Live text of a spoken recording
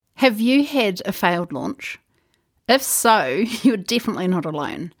Have you had a failed launch? If so, you're definitely not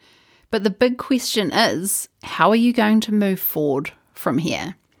alone. But the big question is, how are you going to move forward from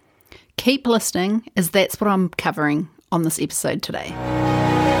here? Keep listening, as that's what I'm covering on this episode today.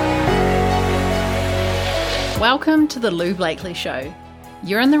 Welcome to the Lou Blakely Show.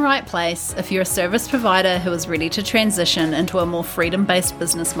 You're in the right place if you're a service provider who is ready to transition into a more freedom-based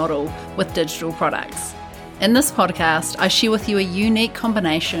business model with digital products. In this podcast, I share with you a unique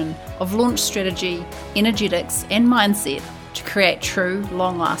combination of launch strategy, energetics, and mindset to create true,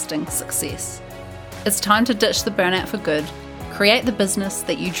 long-lasting success. It's time to ditch the burnout for good, create the business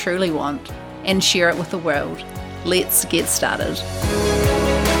that you truly want, and share it with the world. Let's get started.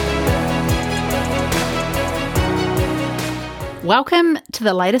 Welcome to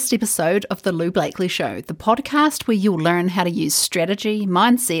the latest episode of The Lou Blakely Show, the podcast where you'll learn how to use strategy,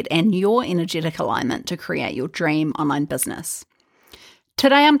 mindset, and your energetic alignment to create your dream online business.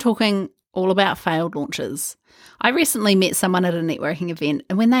 Today I'm talking all about failed launches. I recently met someone at a networking event,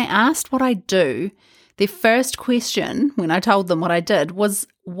 and when they asked what I do, their first question, when I told them what I did, was,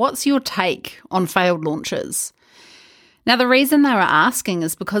 "What's your take on failed launches?" Now, the reason they were asking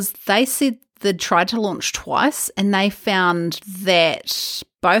is because they said they'd tried to launch twice and they found that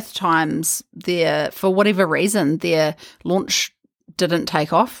both times for whatever reason, their launch didn't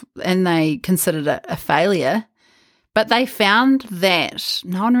take off and they considered it a failure. But they found that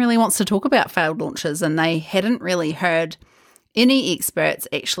no one really wants to talk about failed launches, and they hadn't really heard any experts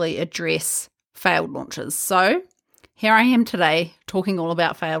actually address failed launches. So here I am today talking all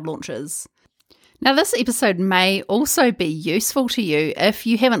about failed launches. Now, this episode may also be useful to you if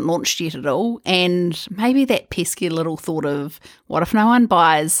you haven't launched yet at all, and maybe that pesky little thought of what if no one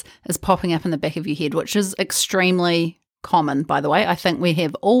buys is popping up in the back of your head, which is extremely common, by the way. I think we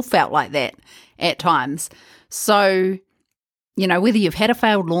have all felt like that at times. So, whether you've had a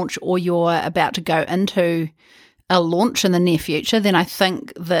failed launch or you're about to go into a launch in the near future, then I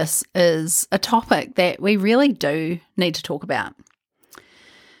think this is a topic that we really do need to talk about.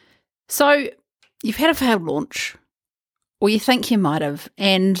 So, you've had a failed launch, or you think you might have,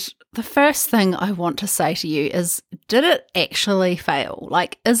 and the first thing I want to say to you is, did it actually fail?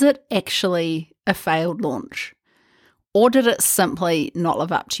 Is it actually a failed launch? Or did it simply not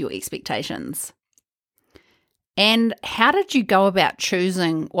live up to your expectations? And how did you go about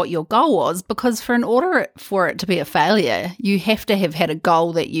choosing what your goal was? Because in order for it to be a failure, you have to have had a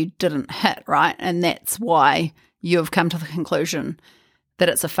goal that you didn't hit, right? And that's why you've come to the conclusion that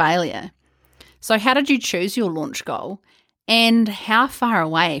it's a failure. So how did you choose your launch goal? And how far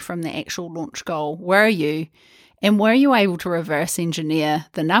away from the actual launch goal were you? And were you able to reverse engineer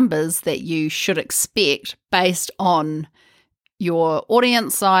the numbers that you should expect based on your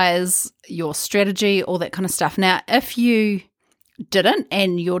audience size, your strategy, all that kind of stuff? Now, if you didn't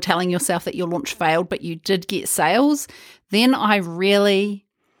and you're telling yourself that your launch failed, but you did get sales, then I really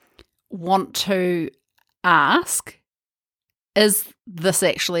want to ask, is this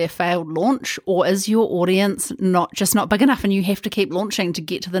actually a failed launch, or is your audience not big enough and you have to keep launching to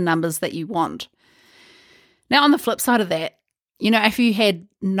get to the numbers that you want? Now, on the flip side of that, if you had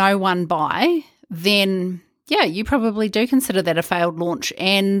no one buy, then yeah, you probably do consider that a failed launch.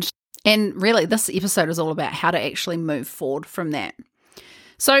 And really, this episode is all about how to actually move forward from that.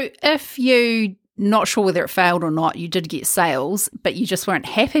 So if you're not sure whether it failed or not, you did get sales, but you just weren't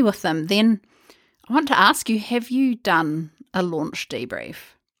happy with them, then I want to ask you, have you done a launch debrief?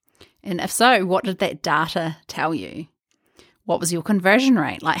 And if so, what did that data tell you? What was your conversion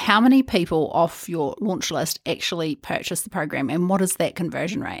rate? How many people off your launch list actually purchased the program, and what is that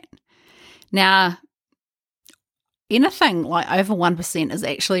conversion rate? Now, anything over 1% is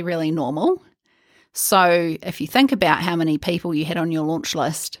actually really normal. So if you think about how many people you had on your launch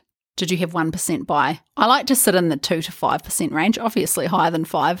list, did you have 1% buy? I like to sit in the 2 to 5% range, obviously higher than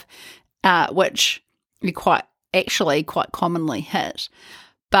 5, which you quite commonly hit.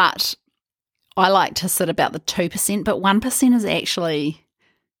 But I like to sit about the 2%, but 1% is actually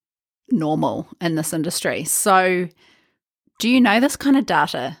normal in this industry. So do you know this kind of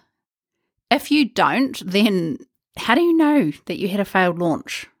data? If you don't, then how do you know that you had a failed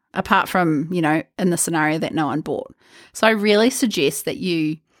launch, apart from, in the scenario that no one bought? So I really suggest that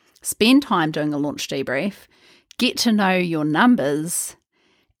you spend time doing a launch debrief, get to know your numbers,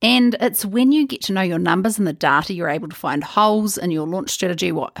 and it's when you get to know your numbers and the data, you're able to find holes in your launch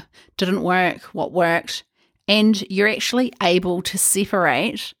strategy, what didn't work, what worked, and you're actually able to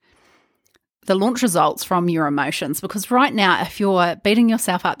separate the launch results from your emotions. Because right now, if you're beating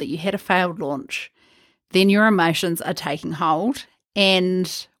yourself up that you had a failed launch, then your emotions are taking hold,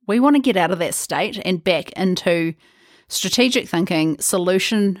 and we want to get out of that state and back into strategic thinking,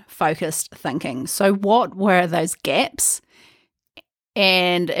 solution-focused thinking. So what were those gaps?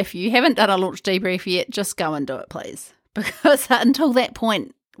 And if you haven't done a launch debrief yet, just go and do it, please. Because until that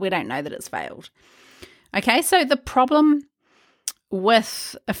point, we don't know that it's failed. Okay, so the problem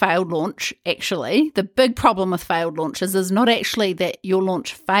with a failed launch, actually, the big problem with failed launches is not actually that your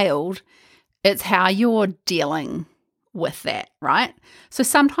launch failed, it's how you're dealing with that, right? So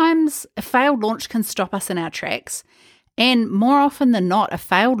sometimes a failed launch can stop us in our tracks, and more often than not, a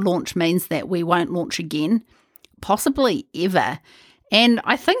failed launch means that we won't launch again, possibly ever. And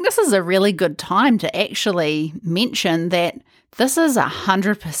I think this is a really good time to actually mention that this is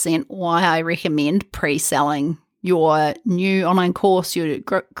 100% why I recommend pre-selling your new online course, your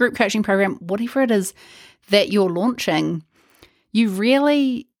group coaching program, whatever it is that you're launching. You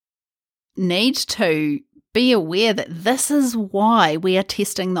really need to be aware that this is why we are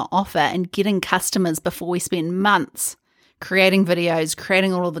testing the offer and getting customers before we spend months creating videos,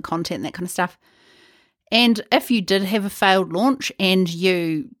 creating all of the content, that kind of stuff. And if you did have a failed launch and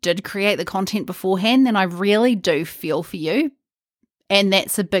you did create the content beforehand, then I really do feel for you. And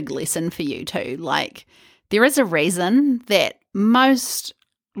that's a big lesson for you too. Like, there is a reason that most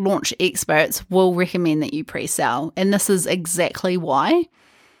launch experts will recommend that you pre-sell, and this is exactly why.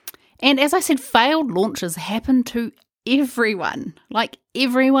 And as I said, failed launches happen to everyone. Like,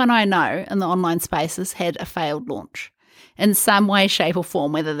 everyone I know in the online space has had a failed launch in some way, shape or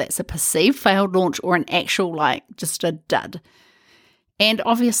form, whether that's a perceived failed launch or an actual, like, just a dud. And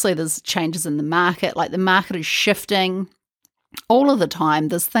obviously there's changes in the market, like the market is shifting all of the time.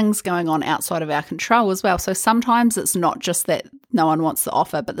 There's things going on outside of our control as well. So sometimes it's not just that no one wants the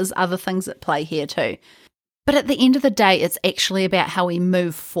offer, but there's other things at play here too. But at the end of the day, it's actually about how we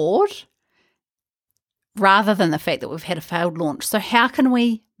move forward rather than the fact that we've had a failed launch. So how can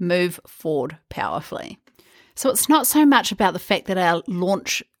we move forward powerfully? So it's not so much about the fact that our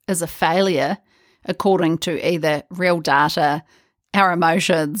launch is a failure according to either real data, our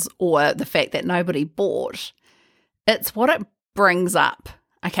emotions, or the fact that nobody bought. It's what it brings up.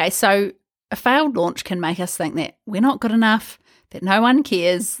 Okay, so a failed launch can make us think that we're not good enough, that no one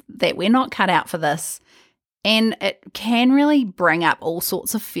cares, that we're not cut out for this. And it can really bring up all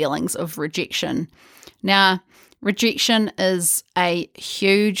sorts of feelings of rejection. Now, rejection is a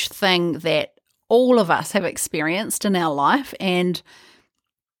huge thing that all of us have experienced in our life. And,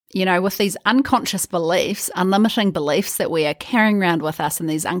 you know, with these unconscious beliefs, unlimiting beliefs that we are carrying around with us and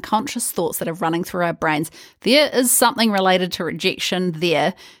these unconscious thoughts that are running through our brains, there is something related to rejection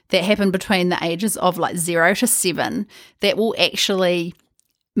there that happened between the ages of like 0 to 7 that will actually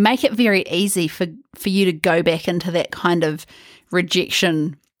make it very easy for you to go back into that kind of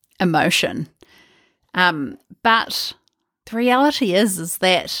rejection emotion. But the reality is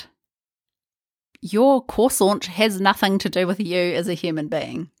that your course launch has nothing to do with you as a human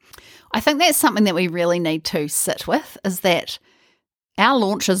being. I think that's something that we really need to sit with, is that our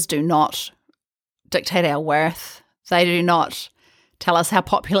launches do not dictate our worth. They do not tell us how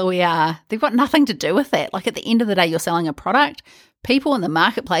popular we are. They've got nothing to do with that. Like, at the end of the day, you're selling a product. People in the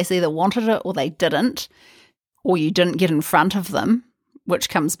marketplace either wanted it or they didn't, or you didn't get in front of them, which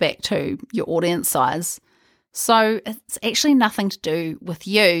comes back to your audience size. So it's actually nothing to do with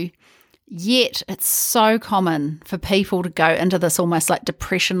you. Yet it's so common for people to go into this almost like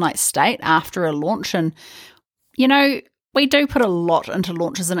depression-like state after a launch. And, you know, we do put a lot into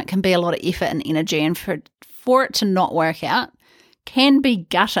launches and it can be a lot of effort and energy. And for it to not work out can be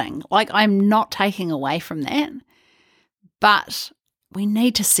gutting. Like, I'm not taking away from that. But we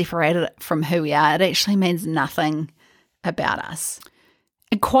need to separate it from who we are. It actually means nothing about us.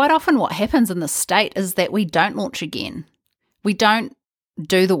 And quite often what happens in this state is that we don't launch again. We don't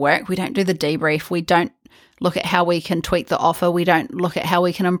do the work. We don't do the debrief. We don't look at how we can tweak the offer. We don't look at how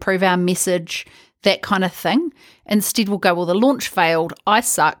we can improve our message, that kind of thing. Instead, we'll go, well, the launch failed. I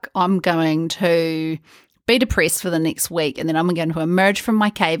suck. I'm going to be depressed for the next week. And then I'm going to emerge from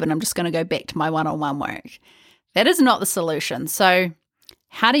my cave and I'm just going to go back to my one-on-one work. That is not the solution. So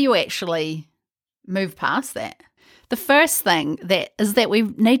how do you actually move past that? The first thing is that we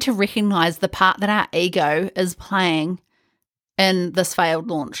need to recognize the part that our ego is playing in this failed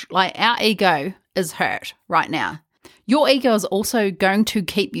launch. Like, our ego is hurt right now. Your ego is also going to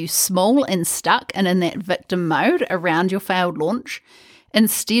keep you small and stuck and in that victim mode around your failed launch,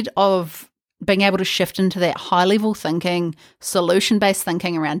 instead of being able to shift into that high-level thinking, solution-based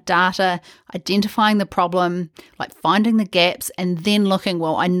thinking around data, identifying the problem, like finding the gaps, and then looking,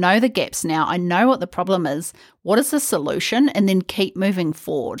 well, I know the gaps now. I know what the problem is. What is the solution? And then keep moving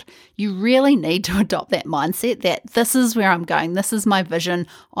forward. You really need to adopt that mindset that this is where I'm going. This is my vision.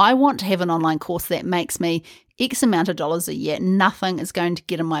 I want to have an online course that makes me X amount of dollars a year. Nothing is going to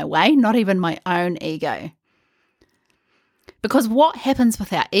get in my way, not even my own ego. Because what happens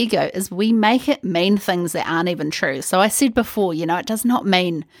with our ego is we make it mean things that aren't even true. So I said before, it does not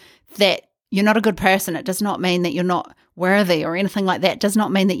mean that you're not a good person. It does not mean that you're not worthy or anything like that. It does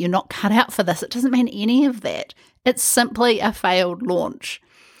not mean that you're not cut out for this. It doesn't mean any of that. It's simply a failed launch.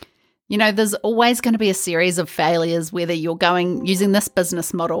 There's always going to be a series of failures, whether you're using this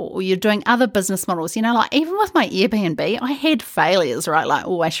business model or you're doing other business models. Like even with my Airbnb, I had failures, right? Like,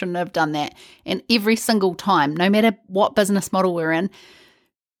 I shouldn't have done that. And every single time, no matter what business model we're in,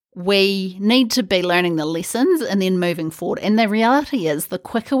 we need to be learning the lessons and then moving forward. And the reality is, the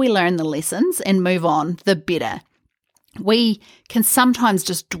quicker we learn the lessons and move on, the better. We can sometimes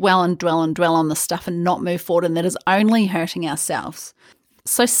just dwell and dwell and dwell on this stuff and not move forward, and that is only hurting ourselves.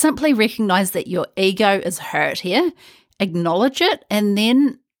 So simply recognize that your ego is hurt here, acknowledge it, and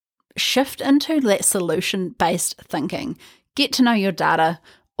then shift into that solution-based thinking. Get to know your data,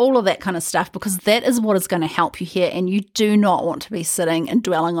 all of that kind of stuff, because that is what is going to help you here, and you do not want to be sitting and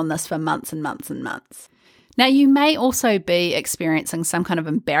dwelling on this for months and months and months. Now, you may also be experiencing some kind of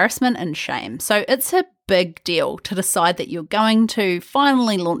embarrassment and shame. So it's a big deal to decide that you're going to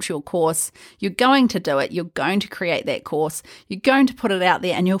finally launch your course. You're going to do it. You're going to create that course. You're going to put it out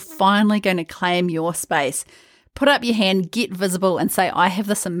there, and you're finally going to claim your space. Put up your hand, get visible, and say, I have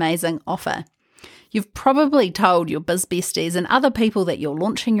this amazing offer. You've probably told your biz besties and other people that you're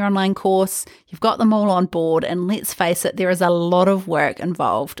launching your online course. You've got them all on board, and let's face it, there is a lot of work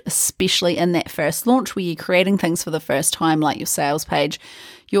involved, especially in that first launch where you're creating things for the first time, like your sales page,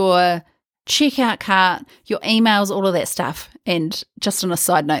 your checkout cart, your emails, all of that stuff. And just on a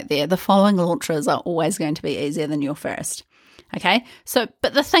side note there, the following launches are always going to be easier than your first. Okay,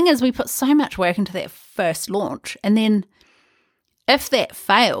 but the thing is, we put so much work into that first launch, and then if that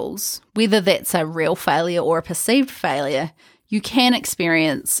fails, whether that's a real failure or a perceived failure, you can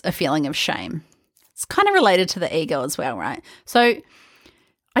experience a feeling of shame. It's kind of related to the ego as well, right? So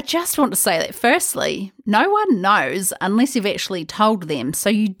I just want to say that firstly, no one knows unless you've actually told them, so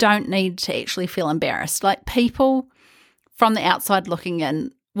you don't need to actually feel embarrassed. Like, people from the outside looking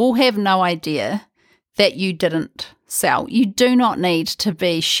in will have no idea that you didn't sell. You do not need to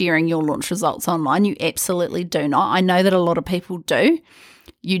be sharing your launch results online. You absolutely do not. I know that a lot of people do.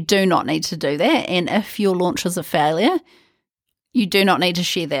 You do not need to do that. And if your launch is a failure, you do not need to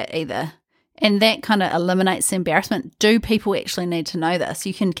share that either. And that kind of eliminates the embarrassment. Do people actually need to know this?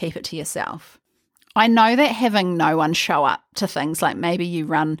 You can keep it to yourself. I know that having no one show up to things, like maybe you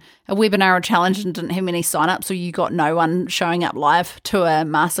run a webinar or challenge and didn't have many signups, or you got no one showing up live to a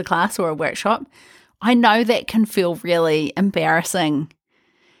masterclass or a workshop, I know that can feel really embarrassing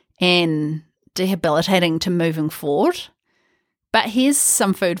and debilitating to moving forward. But here's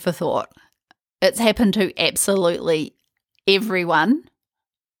some food for thought. It's happened to absolutely everyone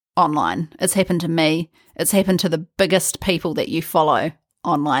online. It's happened to me. It's happened to the biggest people that you follow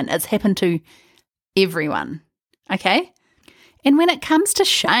online. It's happened to everyone. Okay? And when it comes to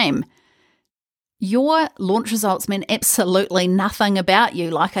shame, your launch results mean absolutely nothing about you.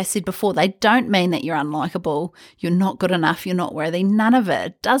 Like I said before, they don't mean that you're unlikable, you're not good enough, you're not worthy. None of it.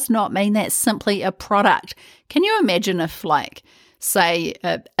 It does not mean that. Simply a product. Can you imagine if, like, say,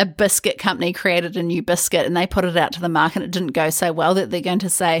 a biscuit company created a new biscuit and they put it out to the market and it didn't go so well, that they're going to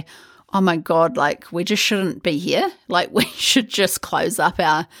say, oh my God, like, we just shouldn't be here. Like, we should just close up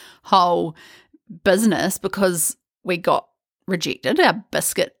our whole business because we got rejected. Our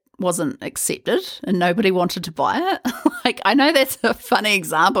biscuit wasn't accepted and nobody wanted to buy it. Like, I know that's a funny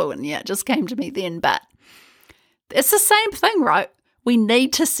example, and yeah, it just came to me then, but it's the same thing, right? We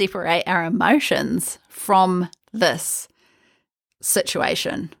need to separate our emotions from this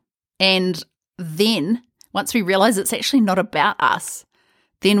situation. And then once we realize it's actually not about us,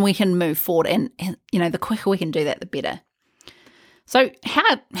 then we can move forward. And the quicker we can do that, the better. So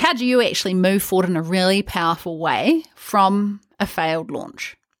how do you actually move forward in a really powerful way from a failed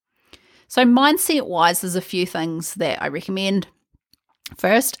launch? So mindset-wise, there's a few things that I recommend.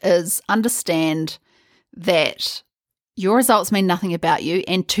 First is understand that your results mean nothing about you,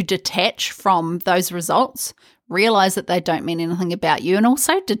 and to detach from those results, realize that they don't mean anything about you, and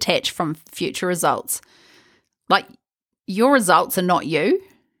also detach from future results. Like, your results are not you,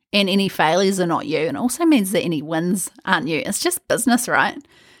 and any failures are not you, and it also means that any wins aren't you. It's just business, right?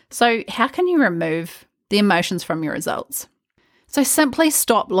 So how can you remove the emotions from your results? So simply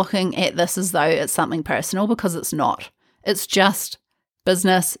stop looking at this as though it's something personal, because it's not. It's just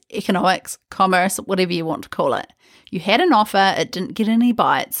business, economics, commerce, whatever you want to call it. You had an offer, it didn't get any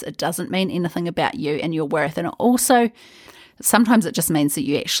bites, it doesn't mean anything about you and your worth. And also, sometimes it just means that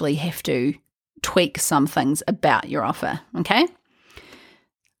you actually have to tweak some things about your offer, okay?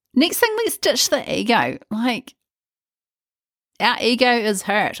 Next thing, let's ditch the ego. Like, our ego is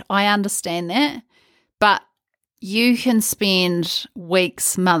hurt. I understand that. But you can spend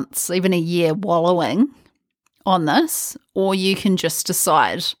weeks, months, even a year wallowing on this, or you can just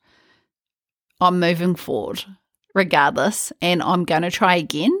decide, I'm moving forward regardless, and I'm going to try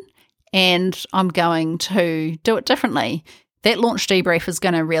again, and I'm going to do it differently. That launch debrief is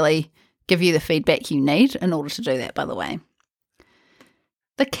going to really give you the feedback you need in order to do that, by the way.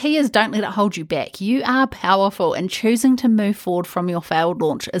 The key is don't let it hold you back. You are powerful, and choosing to move forward from your failed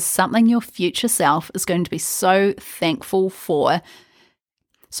launch is something your future self is going to be so thankful for.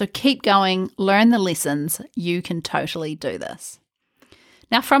 So keep going, learn the lessons. You can totally do this.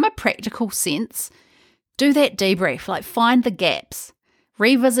 Now, from a practical sense, do that debrief, like find the gaps,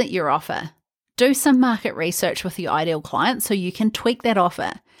 revisit your offer, do some market research with your ideal client so you can tweak that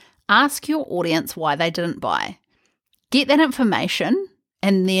offer. Ask your audience why they didn't buy. Get that information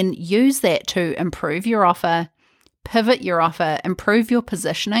and then use that to improve your offer, pivot your offer, improve your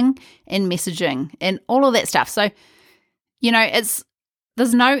positioning and messaging and all of that stuff. So,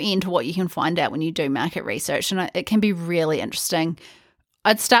 there's no end to what you can find out when you do market research, and it can be really interesting.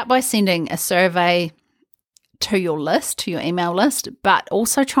 I'd start by sending a survey to your list, to your email list, but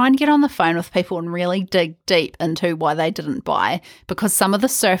also try and get on the phone with people and really dig deep into why they didn't buy, because some of the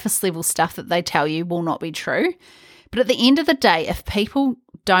surface level stuff that they tell you will not be true. But at the end of the day, if people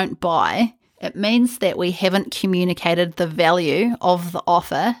don't buy, it means that we haven't communicated the value of the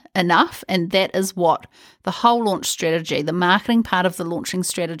offer enough, and that is what the whole launch strategy, the marketing part of the launching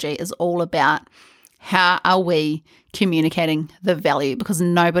strategy is all about. How are we communicating the value? Because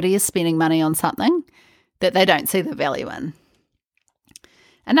nobody is spending money on something that they don't see the value in.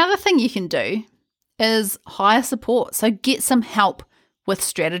 Another thing you can do is hire support. So get some help with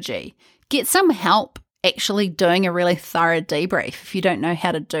strategy. Get some help actually doing a really thorough debrief if you don't know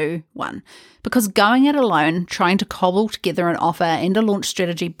how to do one. Because going it alone, trying to cobble together an offer and a launch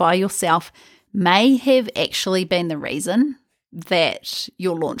strategy by yourself may have actually been the reason that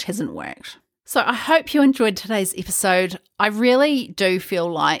your launch hasn't worked. So I hope you enjoyed today's episode. I really do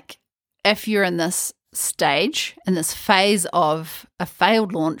feel like if you're in this stage, in this phase of a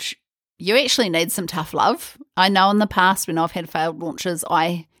failed launch, you actually need some tough love. I know in the past when I've had failed launches,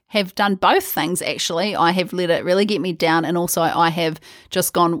 I have done both things actually. I have let it really get me down, and also I have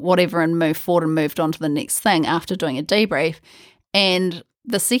just gone whatever and moved forward and moved on to the next thing after doing a debrief. And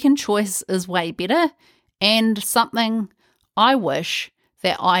the second choice is way better, and something I wish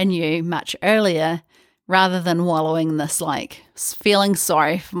that I knew much earlier, rather than wallowing in this like feeling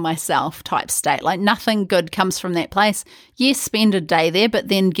sorry for myself type state. Like nothing good comes from that place. Yes, spend a day there, but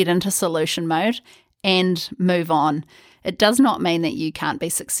then get into solution mode and move on. It does not mean that you can't be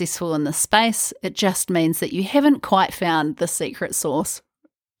successful in this space. It just means that you haven't quite found the secret sauce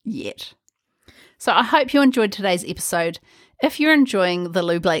yet. So I hope you enjoyed today's episode. If you're enjoying the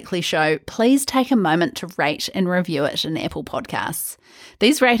Lou Blakely Show, please take a moment to rate and review it in Apple Podcasts.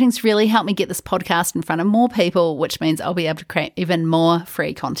 These ratings really help me get this podcast in front of more people, which means I'll be able to create even more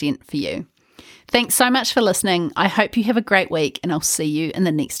free content for you. Thanks so much for listening. I hope you have a great week, and I'll see you in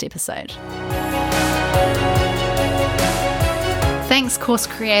the next episode. Thanks, course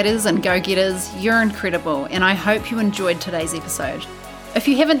creators and go-getters. You're incredible, and I hope you enjoyed today's episode. If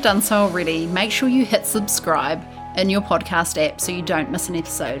you haven't done so already, make sure you hit subscribe in your podcast app so you don't miss an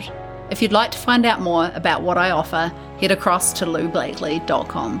episode. If you'd like to find out more about what I offer, head across to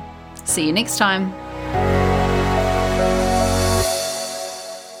loublakely.com. See you next time.